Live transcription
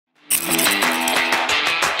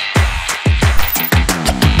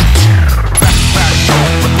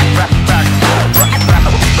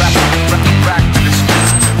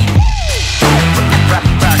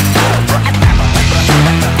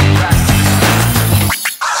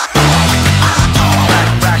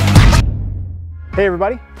Hey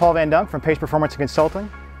everybody, Paul Van Dunk from Pace Performance Consulting,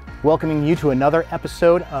 welcoming you to another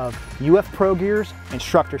episode of UF Pro Gear's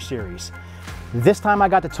Instructor Series. This time I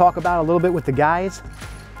got to talk about a little bit with the guys,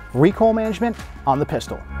 recoil management on the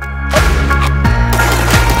pistol.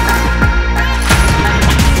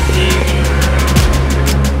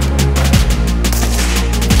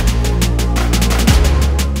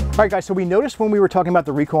 All right guys, so we noticed when we were talking about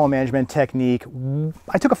the recoil management technique,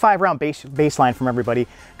 I took a 5-round baseline from everybody,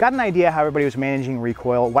 got an idea how everybody was managing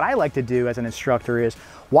recoil. What I like to do as an instructor is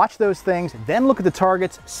watch those things, then look at the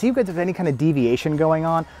targets, see if there's any kind of deviation going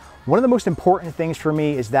on. One of the most important things for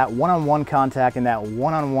me is that one-on-one contact and that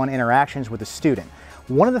one-on-one interactions with the student.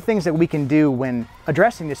 One of the things that we can do when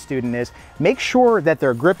addressing the student is make sure that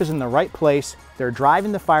their grip is in the right place, they're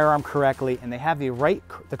driving the firearm correctly, and they have the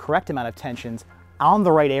correct amount of tensions on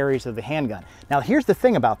the right areas of the handgun. Now here's the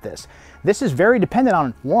thing about this. This is very dependent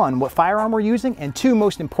on, one, what firearm we're using, and two,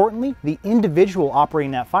 most importantly, the individual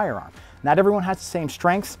operating that firearm. Not everyone has the same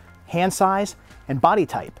strengths, hand size, and body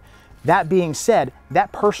type. That being said,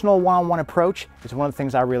 that personal one-on-one approach is one of the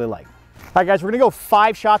things I really like. All right guys, we're gonna go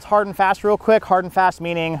 5 shots hard and fast real quick. Hard and fast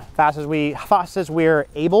meaning fast as we're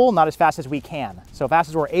able, not as fast as we can. So fast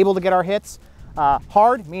as we're able to get our hits.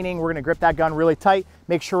 Hard meaning we're gonna grip that gun really tight,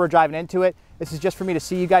 make sure we're driving into it. This is just for me to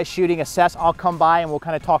see you guys shooting, assess. I'll come by and we'll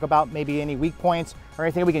kind of talk about maybe any weak points or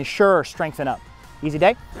anything we can sure or strengthen up. Easy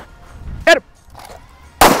day. Hit him.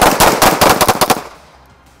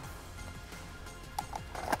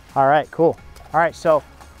 All right, cool. All right, so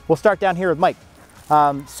we'll start down here with Mike.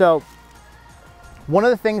 So one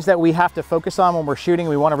of the things that we have to focus on when we're shooting,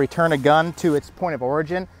 we want to return a gun to its point of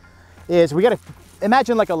origin, is we got to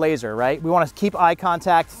imagine like a laser, right? We want to keep eye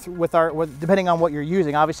contact with depending on what you're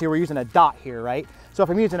using. Obviously we're using a dot here, right? So if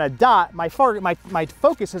I'm using a dot, my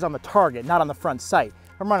focus is on the target, not on the front sight.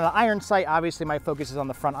 If I'm running an iron sight, obviously my focus is on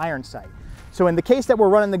the front iron sight. So in the case that we're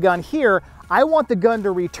running the gun here, I want the gun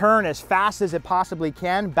to return as fast as it possibly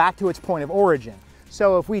can back to its point of origin.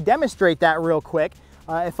 So if we demonstrate that real quick,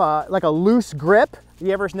 if like a loose grip, you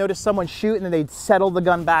ever notice someone shoot and then they settle the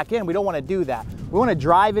gun back in? We don't want to do that. We want to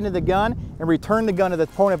drive into the gun and return the gun to the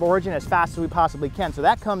point of origin as fast as we possibly can. So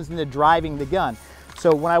that comes into driving the gun.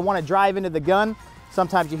 So when I want to drive into the gun,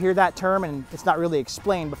 sometimes you hear that term and it's not really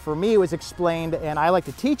explained, but for me it was explained, and I like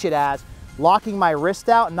to teach it as locking my wrist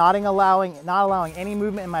out, not allowing any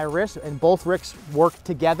movement in my wrist, and both wrists work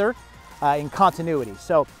together in continuity.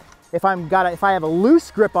 So if I have a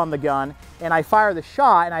loose grip on the gun and I fire the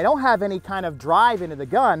shot and I don't have any kind of drive into the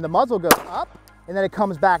gun, the muzzle goes up and then it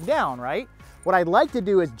comes back down, right? What I'd like to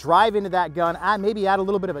do is drive into that gun, maybe add a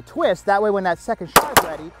little bit of a twist. That way when that second shot is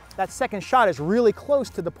ready, that second shot is really close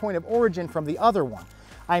to the point of origin from the other one.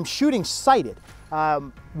 I'm shooting sighted.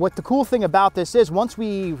 What the cool thing about this is, once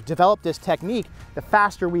we develop this technique, the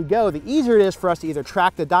faster we go, the easier it is for us to either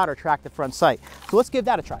track the dot or track the front sight. So let's give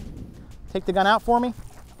that a try. Take the gun out for me.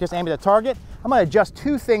 Just aim at the target. I'm gonna adjust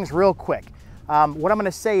 2 things real quick. What I'm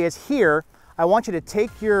gonna say is here, I want you to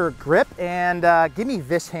take your grip and give me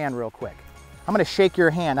this hand real quick. I'm gonna shake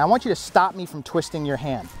your hand. I want you to stop me from twisting your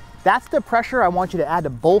hand. That's the pressure I want you to add to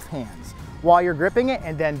both hands while you're gripping it,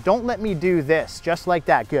 and then don't let me do this, just like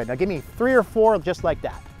that. Good, now give me 3 or 4 just like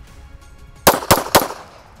that.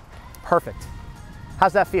 Perfect.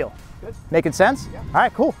 How's that feel? Good. Making sense? Yeah. All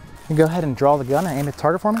right, cool. You go ahead and draw the gun and aim at the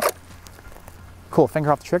target for me. Cool,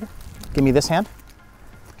 finger off the trigger. Give me this hand.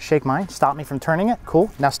 Shake mine, stop me from turning it.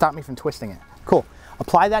 Cool, now stop me from twisting it. Cool,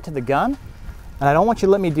 apply that to the gun. And I don't want you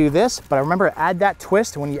to let me do this, but I remember add that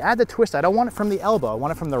twist. When you add the twist, I don't want it from the elbow. I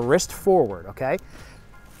want it from the wrist forward, okay?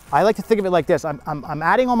 I like to think of it like this. I'm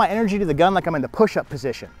adding all my energy to the gun like I'm in the push-up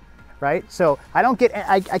position, right? So I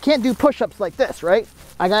can't do push-ups like this, right?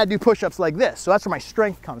 I gotta do push-ups like this. So that's where my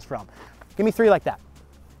strength comes from. Give me 3 like that.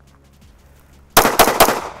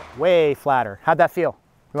 Way flatter. How'd that feel?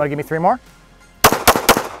 You want to give me 3 more?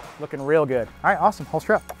 Looking real good. All right, awesome.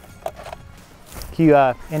 Holster up. Can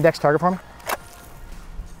you index target for me?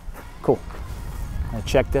 Cool. I'm gonna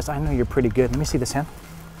check this. I know you're pretty good. Let me see this hand.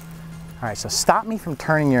 All right, so stop me from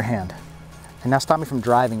turning your hand. And now stop me from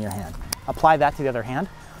driving your hand. Apply that to the other hand.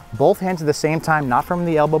 Both hands at the same time, not from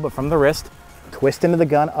the elbow, but from the wrist. Twist into the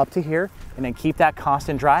gun up to here, and then keep that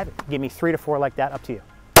constant drive. Give me 3 to 4 like that, up to you.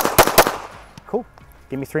 Cool.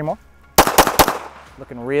 Give me 3 more.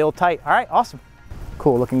 Looking real tight. All right, awesome.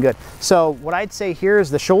 Cool, looking good. So what I'd say here is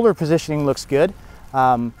the shoulder positioning looks good.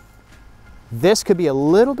 This could be a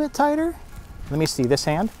little bit tighter. Let me see this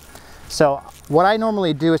hand. So what I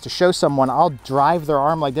normally do is to show someone, I'll drive their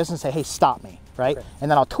arm like this and say, hey, stop me, right? Okay.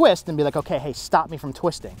 And then I'll twist and be like, okay, hey, stop me from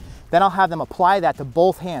twisting. Then I'll have them apply that to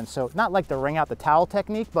both hands. So not like the wring out the towel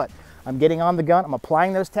technique, but I'm getting on the gun, I'm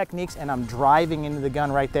applying those techniques, and I'm driving into the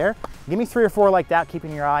gun right there. Give me 3 or 4 like that,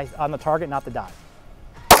 keeping your eye on the target, not the dot.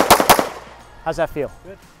 How's that feel?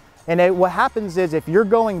 Good. And what happens is if you're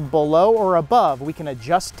going below or above, we can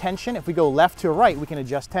adjust tension. If we go left to right, we can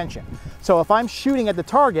adjust tension. So if I'm shooting at the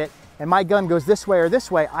target and my gun goes this way or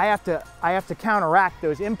this way, I have to counteract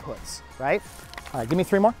those inputs, right? All right, give me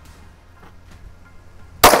 3 more.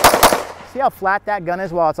 See how flat that gun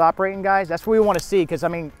is while it's operating, guys? That's what we want to see, because I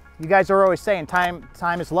mean, you guys are always saying time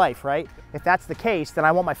is life, right? If that's the case, then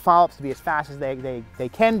I want my follow-ups to be as fast as they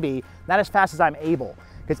can be, not as fast as I'm able.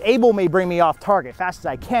 Because able may bring me off target. Fast as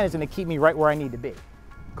I can is going to keep me right where I need to be.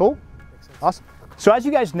 Cool? Awesome. So as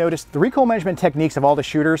you guys noticed, the recoil management techniques of all the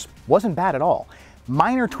shooters wasn't bad at all.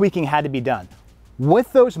 Minor tweaking had to be done.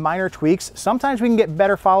 With those minor tweaks, sometimes we can get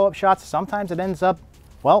better follow-up shots. Sometimes it ends up,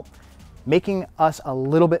 well, making us a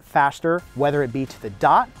little bit faster, whether it be to the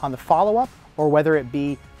dot on the follow-up or whether it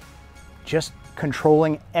be just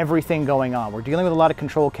controlling everything going on. We're dealing with a lot of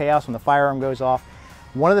control chaos when the firearm goes off.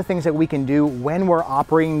 One of the things that we can do when we're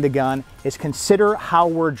operating the gun is consider how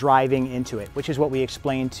we're driving into it, which is what we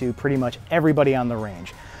explain to pretty much everybody on the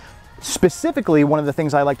range. Specifically, one of the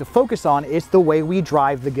things I like to focus on is the way we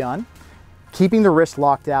drive the gun, keeping the wrist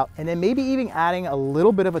locked out, and then maybe even adding a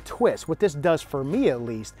little bit of a twist. What this does for me at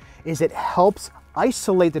least is it helps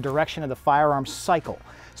isolate the direction of the firearm cycle.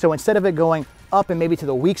 So instead of it going up and maybe to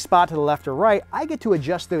the weak spot to the left or right, I get to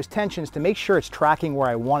adjust those tensions to make sure it's tracking where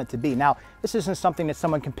I want it to be. Now, this isn't something that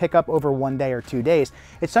someone can pick up over 1 day or 2 days.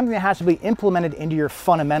 It's something that has to be implemented into your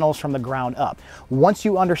fundamentals from the ground up. Once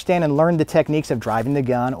you understand and learn the techniques of driving the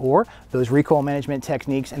gun or those recoil management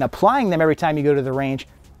techniques and applying them every time you go to the range,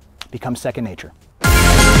 it becomes second nature.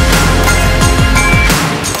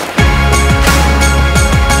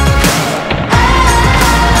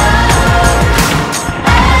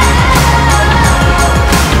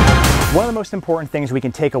 One of the most important things we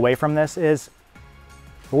can take away from this is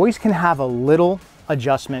you always can have a little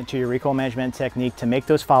adjustment to your recoil management technique to make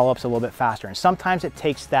those follow-ups a little bit faster. And sometimes it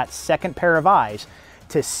takes that second pair of eyes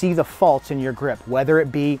to see the faults in your grip, whether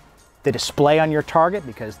it be the display on your target,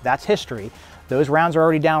 because that's history. Those rounds are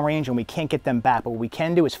already downrange and we can't get them back. But what we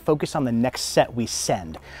can do is focus on the next set we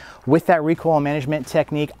send. With that recoil management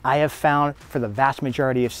technique, I have found for the vast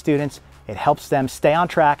majority of students, it helps them stay on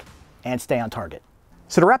track and stay on target.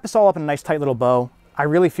 So to wrap this all up in a nice tight little bow, I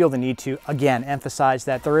really feel the need to, again, emphasize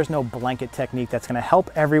that there is no blanket technique that's going to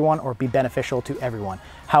help everyone or be beneficial to everyone.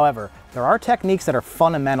 However, there are techniques that are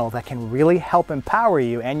fundamental that can really help empower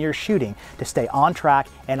you and your shooting to stay on track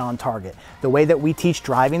and on target. The way that we teach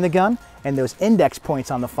driving the gun and those index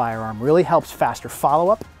points on the firearm really helps faster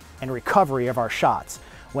follow-up and recovery of our shots.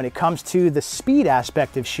 When it comes to the speed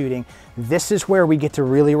aspect of shooting, this is where we get to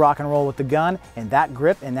really rock and roll with the gun, and that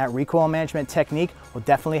grip and that recoil management technique will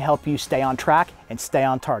definitely help you stay on track and stay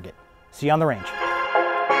on target. See you on the range.